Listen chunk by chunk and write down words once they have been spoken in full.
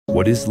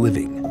What is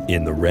living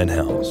in the Red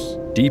House?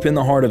 Deep in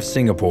the heart of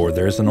Singapore,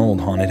 there's an old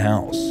haunted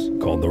house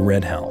called the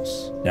Red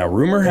House. Now,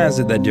 rumor has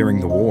it that during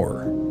the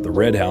war, the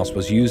Red House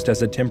was used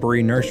as a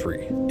temporary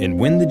nursery, and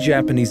when the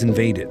Japanese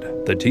invaded,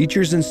 the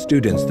teachers and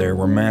students there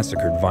were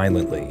massacred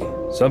violently.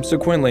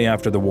 Subsequently,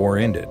 after the war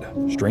ended,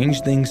 strange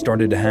things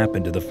started to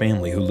happen to the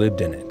family who lived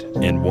in it,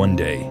 and one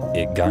day,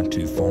 it got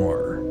too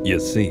far. You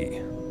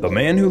see, the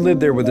man who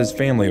lived there with his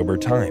family over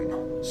time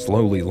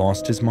slowly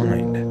lost his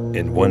mind,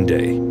 and one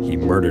day he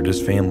murdered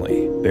his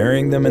family,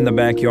 burying them in the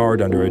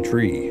backyard under a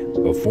tree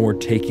before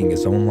taking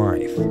his own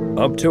life.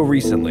 Up till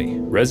recently,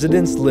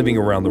 residents living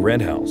around the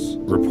Red House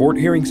report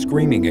hearing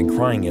screaming and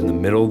crying in the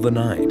middle of the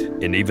night,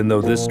 and even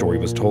though this story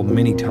was told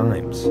many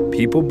times,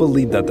 people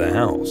believe that the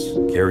house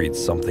carried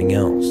something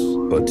else.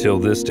 But till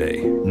this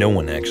day, no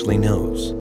one actually knows.